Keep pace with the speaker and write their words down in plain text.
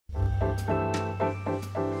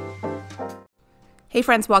Hey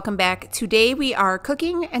friends, welcome back. Today we are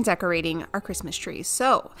cooking and decorating our Christmas tree.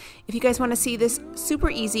 So if you guys want to see this super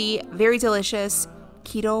easy, very delicious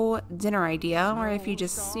keto dinner idea, or if you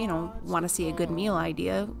just, want to see a good meal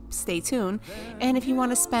idea, stay tuned. And if you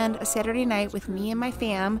want to spend a Saturday night with me and my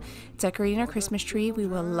fam decorating our Christmas tree, we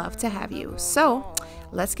would love to have you. So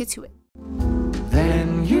let's get to it.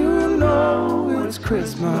 Then you know it's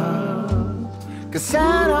Christmas, 'cause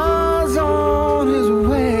Santa's on his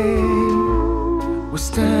way. We'll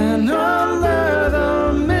stand under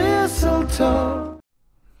the mistletoe.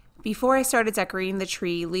 Before I started decorating the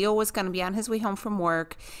tree, Leo was going to be on his way home from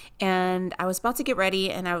work, and I was about to get ready,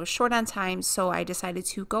 and I was short on time, so I decided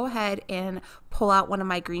to go ahead and pull out one of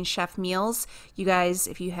my Green Chef meals. You guys,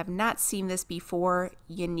 if you have not seen this before,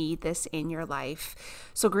 you need this in your life.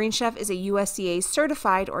 So Green Chef is a USDA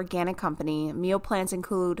certified organic company. Meal plans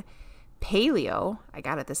include paleo, I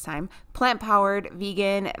got it this time, plant-powered,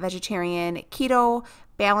 vegan, vegetarian, keto,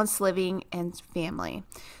 balanced living, and family.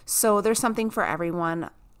 So there's something for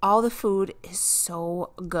everyone. All the food is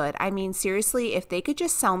so good. I mean, seriously, if they could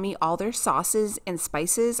just sell me all their sauces and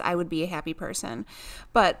spices, I would be a happy person.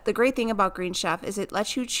 But the great thing about Green Chef is it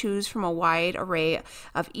lets you choose from a wide array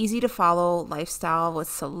of easy-to-follow lifestyle with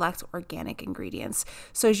select organic ingredients.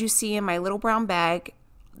 So as you see in my little brown bag,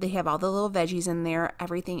 they have all the little veggies in there.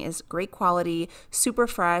 Everything is great quality, super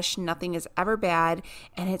fresh. Nothing is ever bad.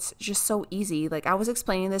 And it's just so easy. Like, I was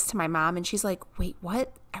explaining this to my mom and she's like, wait,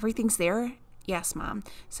 what? Everything's there? Yes, Mom.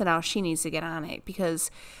 So now she needs to get on it because,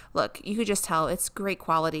 look, you could just tell it's great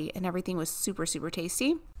quality and everything was super, super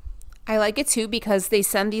tasty. I like it too because they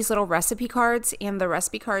send these little recipe cards, and the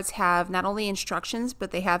recipe cards have not only instructions, but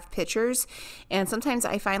they have pictures. And sometimes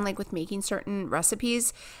I find, like, with making certain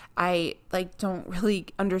recipes, I don't really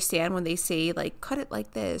understand when they say, like, cut it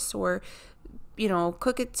like this, or,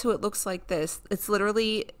 cook it so it looks like this. It's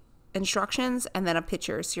literally instructions and then a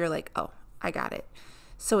picture. So you're like, oh, I got it.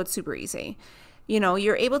 So it's super easy.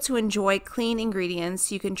 You're able to enjoy clean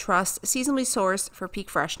ingredients. You can trust seasonally sourced for peak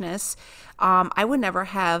freshness. I would never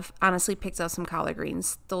have honestly picked up some collard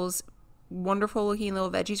greens. Those wonderful looking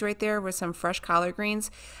little veggies right there with some fresh collard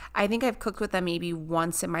greens. I think I've cooked with them maybe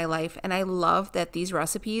once in my life. And I love that these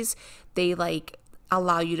recipes, they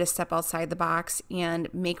allow you to step outside the box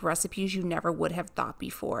and make recipes you never would have thought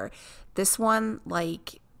before. This one,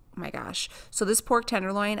 my gosh. So this pork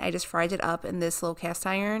tenderloin, I just fried it up in this little cast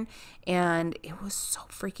iron and it was so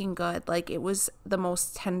freaking good. It was the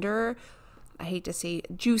most tender, I hate to say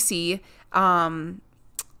juicy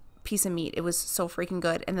piece of meat. It was so freaking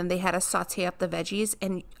good. And then they had us saute up the veggies,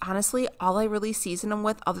 and honestly, all I really seasoned them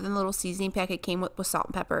with, other than the little seasoning pack it came with, was salt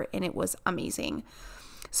and pepper, and it was amazing.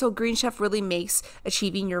 So Green Chef really makes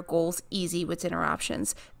achieving your goals easy with dinner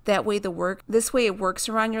options. This way it works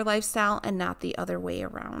around your lifestyle and not the other way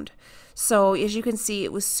around. So as you can see,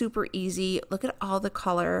 it was super easy. Look at all the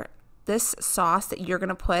color. This sauce that you're going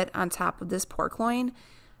to put on top of this pork loin,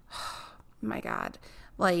 oh my God,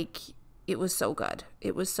 it was so good.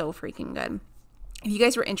 It was so freaking good. If you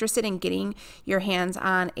guys were interested in getting your hands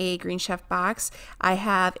on a Green Chef box, I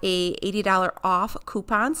have a $80 off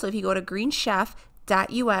coupon. So if you go to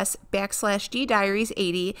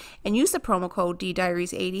greenchef.us/DDiaries80 and use the promo code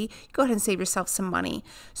DDiaries80, go ahead and save yourself some money.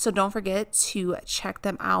 So don't forget to check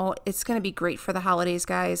them out. It's going to be great for the holidays,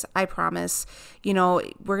 guys. I promise.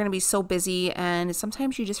 We're going to be so busy, and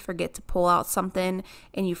sometimes you just forget to pull out something,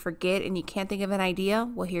 and you forget and you can't think of an idea.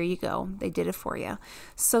 Well, here you go. They did it for you.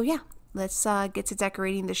 So yeah, let's get to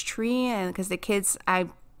decorating this tree. And because the kids, I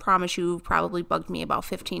promise you, probably bugged me about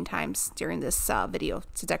 15 times during this video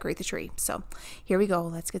to decorate the tree. So here we go.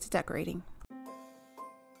 Let's get to decorating.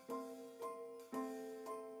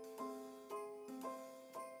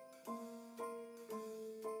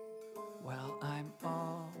 Well, I'm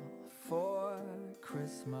all for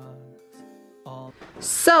Christmas.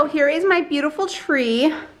 So here is my beautiful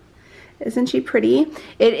tree. Isn't she pretty?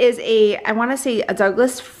 It is I want to say a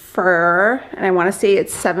Douglas fir, and I want to say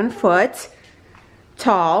it's 7 foot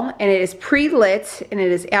tall, and it is pre-lit, and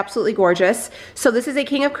it is absolutely gorgeous. So this is a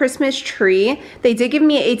King of Christmas tree. They did give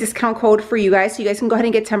me a discount code for you guys, so you guys can go ahead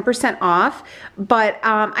and get 10% off. But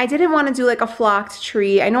I didn't want to do a flocked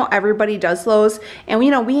tree. I know everybody does those, and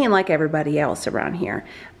we ain't like everybody else around here.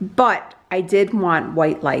 But I did want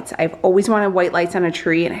white lights. I've always wanted white lights on a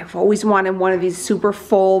tree, and I've always wanted one of these super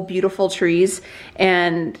full, beautiful trees.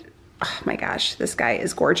 And oh my gosh, this guy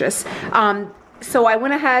is gorgeous. So I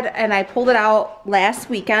went ahead and I pulled it out last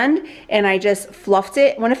weekend, and I just fluffed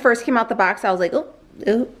it. When it first came out the box, I was like, oh,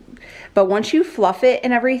 But once you fluff it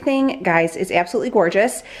and everything, guys, it's absolutely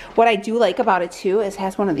gorgeous. What I do like about it too is it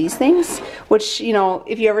has one of these things, which, you know,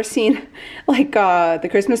 if you ever seen like the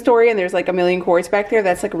Christmas Story and there's like a million cords back there,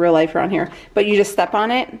 that's like real life around here. But you just step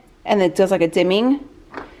on it and it does like a dimming,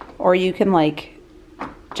 or you can like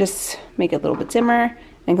just make it a little bit dimmer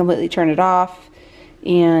and completely turn it off.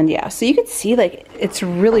 And yeah, so you can see like it's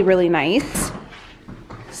really, really nice.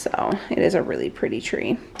 So it is a really pretty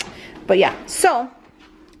tree. But yeah, so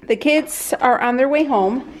the kids are on their way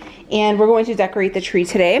home and we're going to decorate the tree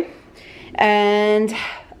today. And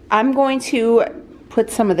I'm going to put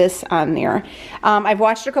some of this on there. I've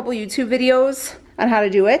watched a couple YouTube videos on how to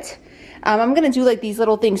do it. I'm gonna do like these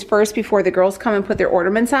little things first before the girls come and put their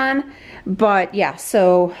ornaments on. But yeah,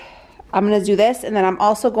 so I'm gonna do this, and then I'm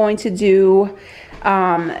also going to do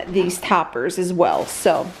these toppers as well.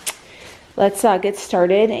 So let's get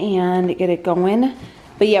started and get it going.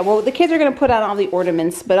 But yeah, well, the kids are gonna put on all the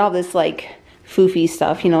ornaments, but all this like foofy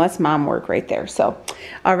stuff, you know, that's mom work right there. So,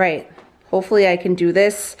 all right, hopefully I can do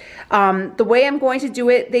this. The way I'm going to do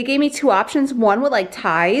it, they gave me two options. One with like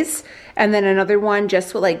ties, and then another one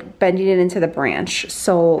just with like bending it into the branch.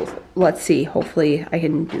 So let's see, hopefully I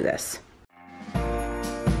can do this.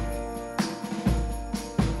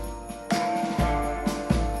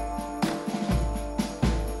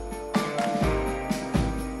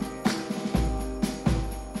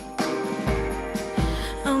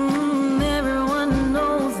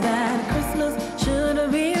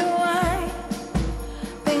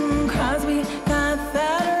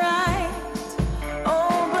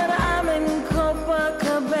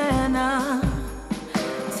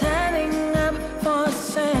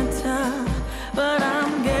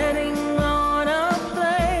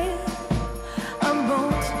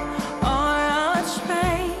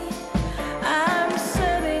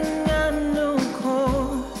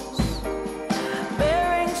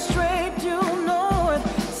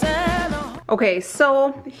 Okay,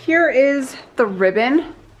 so here is the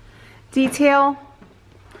ribbon detail.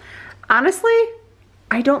 Honestly,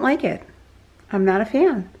 I don't like it. I'm not a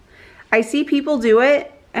fan. I see people do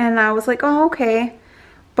it and I was like, oh, okay.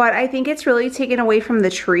 But I think it's really taken away from the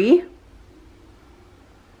tree.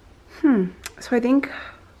 So I think,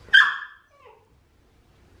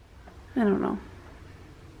 I don't know.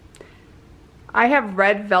 I have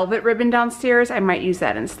red velvet ribbon downstairs. I might use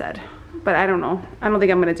that instead, but I don't know. I don't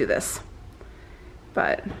think I'm gonna do this.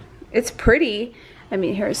 But it's pretty. I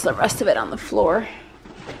mean, here's the rest of it on the floor.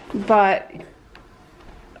 But,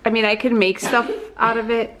 I mean, I could make stuff out of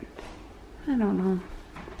it. I don't know.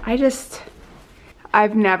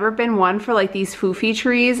 I've never been one for like these foofy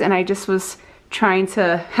trees, and I just was trying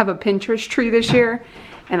to have a Pinterest tree this year.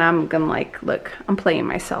 And I'm gonna like, look, I'm playing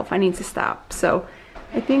myself. I need to stop. So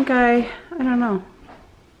I think I don't know.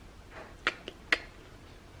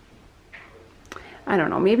 I don't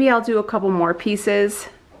know, maybe I'll do a couple more pieces.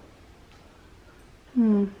 I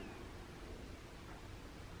don't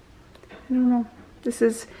know. This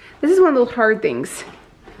is one of those hard things.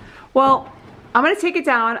 Well, I'm gonna take it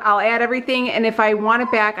down, I'll add everything, and if I want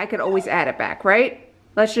it back, I could always add it back, right?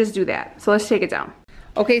 Let's just do that. So let's take it down.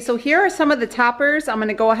 Okay, so here are some of the toppers I'm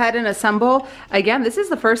gonna go ahead and assemble. Again, this is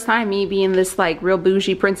the first time me being this like real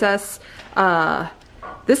bougie princess.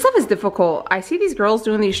 This stuff is difficult. I see these girls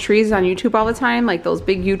doing these trees on YouTube all the time, like those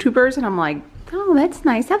big YouTubers, and I'm like, oh, that's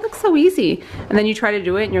nice. That looks so easy. And then you try to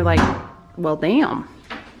do it and you're like, well, damn.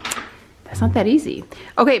 That's not that easy.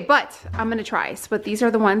 Okay, but I'm gonna try. So, but these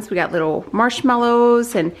are the ones, we got little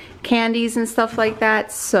marshmallows and candies and stuff like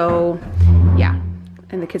that. So yeah,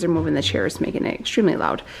 and the kids are moving the chairs, making it extremely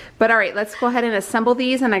loud. But all right, let's go ahead and assemble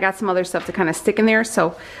these, and I got some other stuff to kind of stick in there.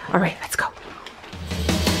 So, all right, let's go.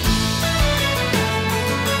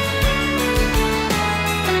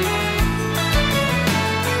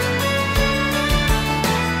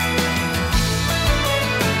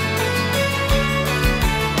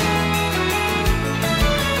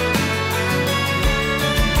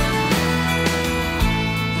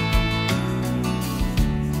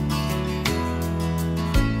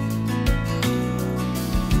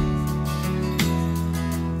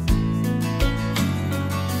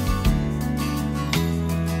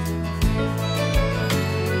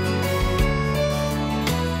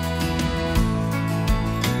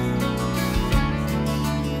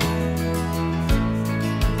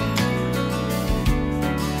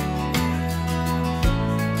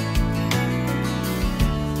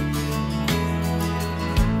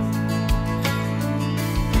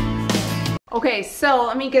 Okay, so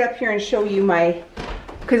let me get up here and show you my,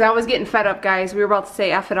 because I was getting fed up, guys. We were about to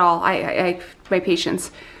say F it all. My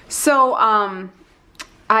patience. So, I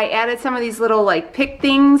added some of these little like pick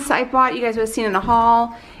things I bought. You guys would have seen in the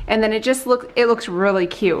haul. And then it looks really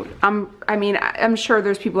cute. I mean, I'm sure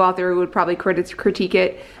there's people out there who would probably critique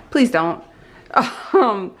it. Please don't.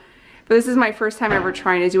 But this is my first time ever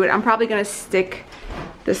trying to do it. I'm probably gonna stick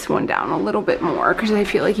this one down a little bit more because I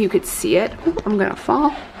feel like you could see it. Ooh, I'm gonna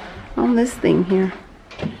fall on this thing here.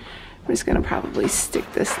 I'm just gonna probably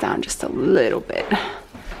stick this down just a little bit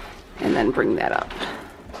and then bring that up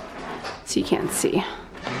so you can't see.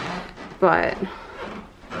 But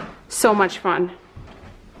so much fun.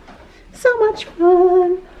 So much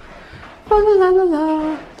fun. La la la la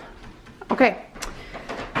la. Okay.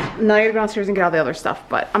 Now I gotta go downstairs and get all the other stuff,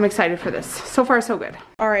 but I'm excited for this. So far, so good.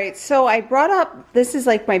 All right, so I brought up, this is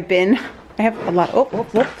like my bin. I have a lot,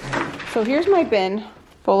 So here's my bin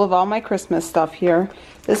full of all my Christmas stuff here.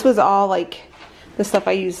 This was all like the stuff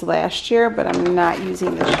I used last year, but I'm not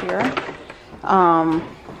using this year.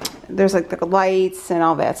 There's like the lights and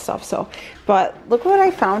all that stuff. So, but look what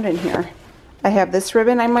I found in here. I have this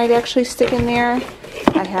ribbon I might actually stick in there.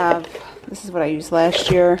 I have, this is what I used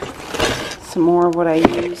last year. Some more of what I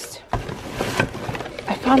used.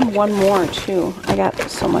 I found one more too. I got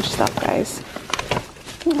so much stuff, guys.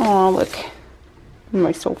 Oh, look.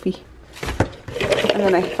 My Sophie. And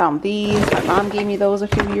then I found these. My mom gave me those a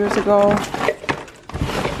few years ago.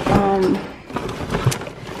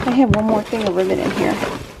 I have one more thing of ribbon in here.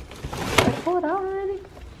 Did I pull it out already?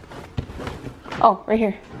 Oh, right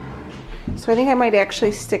here. So I think I might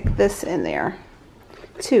actually stick this in there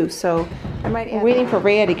too. So I might add, waiting for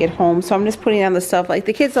Rhea to get home, so I'm just putting on the stuff. Like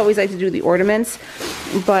the kids always like to do the ornaments,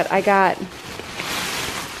 but I got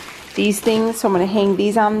these things, so I'm gonna hang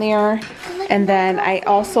these on there. And then I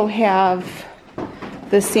also have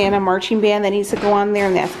the Santa marching band that needs to go on there,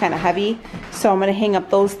 and that's kind of heavy. So I'm gonna hang up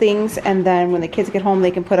those things, and then when the kids get home,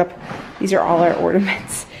 they can put up, these are all our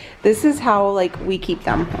ornaments. This is how like we keep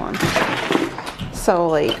them on. So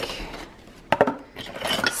like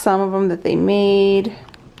some of them that they made.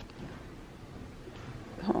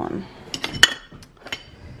 Hold on.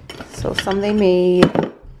 So some they made,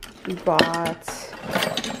 we bought,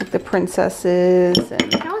 like the princesses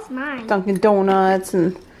and That was mine. Dunkin' Donuts,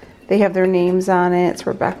 and they have their names on it. It's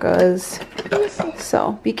Rebecca's.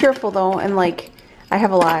 So be careful though, and like I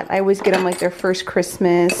have a lot. I always get them like their first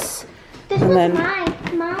Christmas. This and was then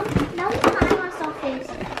mine, Mom. That was mine on Sophie's.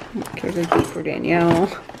 here's a gift for Danielle.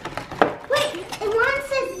 Wait, and one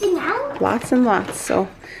says Danielle? Lots and lots. So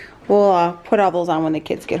we'll put all those on when the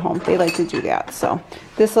kids get home. They like to do that. So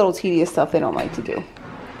this little tedious stuff they don't like to do.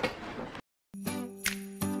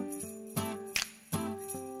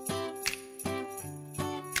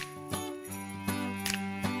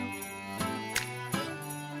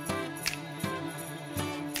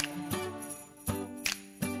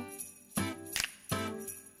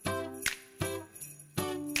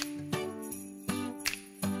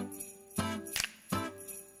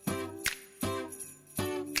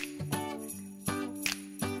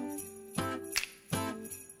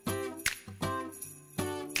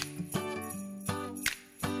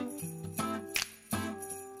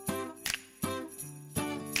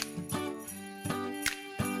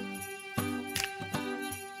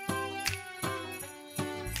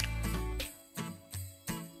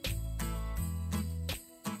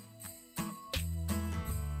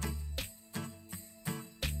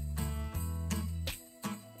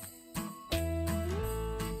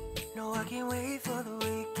 No, I can't wait for the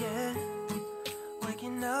weekend.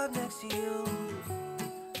 Waking up next to you.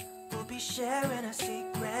 We'll be sharing our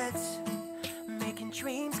secrets, making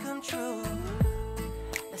dreams come true.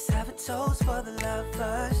 Let's have a toast for the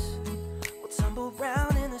lovers. We'll tumble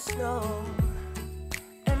around in the snow,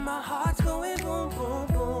 and my heart's going boom, boom,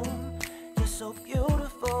 boom. You're so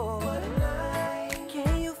beautiful. What a night.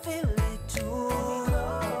 Can you feel it too?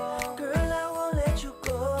 Girl, I won't let you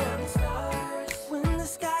go. When the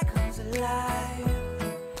sky comes alive,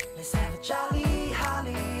 let's have a jolly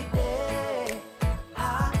holiday.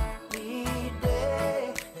 Holiday.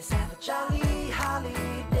 Let's have a jolly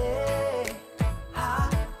holiday.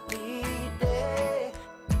 Holiday.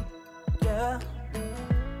 Yeah.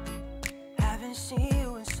 Haven't seen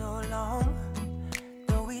you in so long,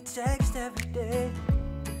 though we text every day,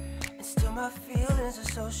 and still my feelings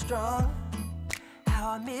are so strong. How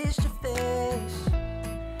I missed your face.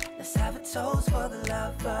 Let's have a toast for the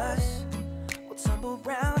lovers. We'll tumble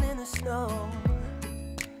around in the snow,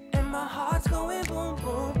 and my heart's going boom,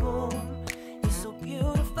 boom, boom. You're so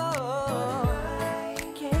beautiful.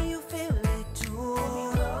 Can you feel it too?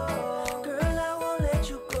 Girl, I won't let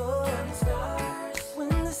you go.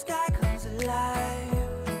 When the sky comes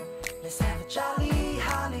alive, let's have a jolly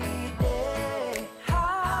holiday.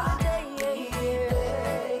 Holiday,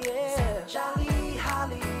 yeah. Let's have a jolly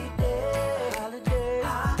holiday.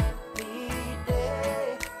 Holiday.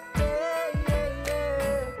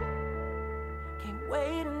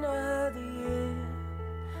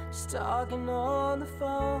 Just talking on the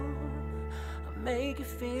phone, I make you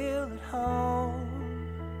feel at home.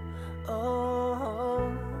 Oh,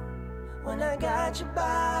 when I got you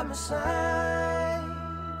by my side,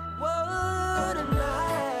 what a night.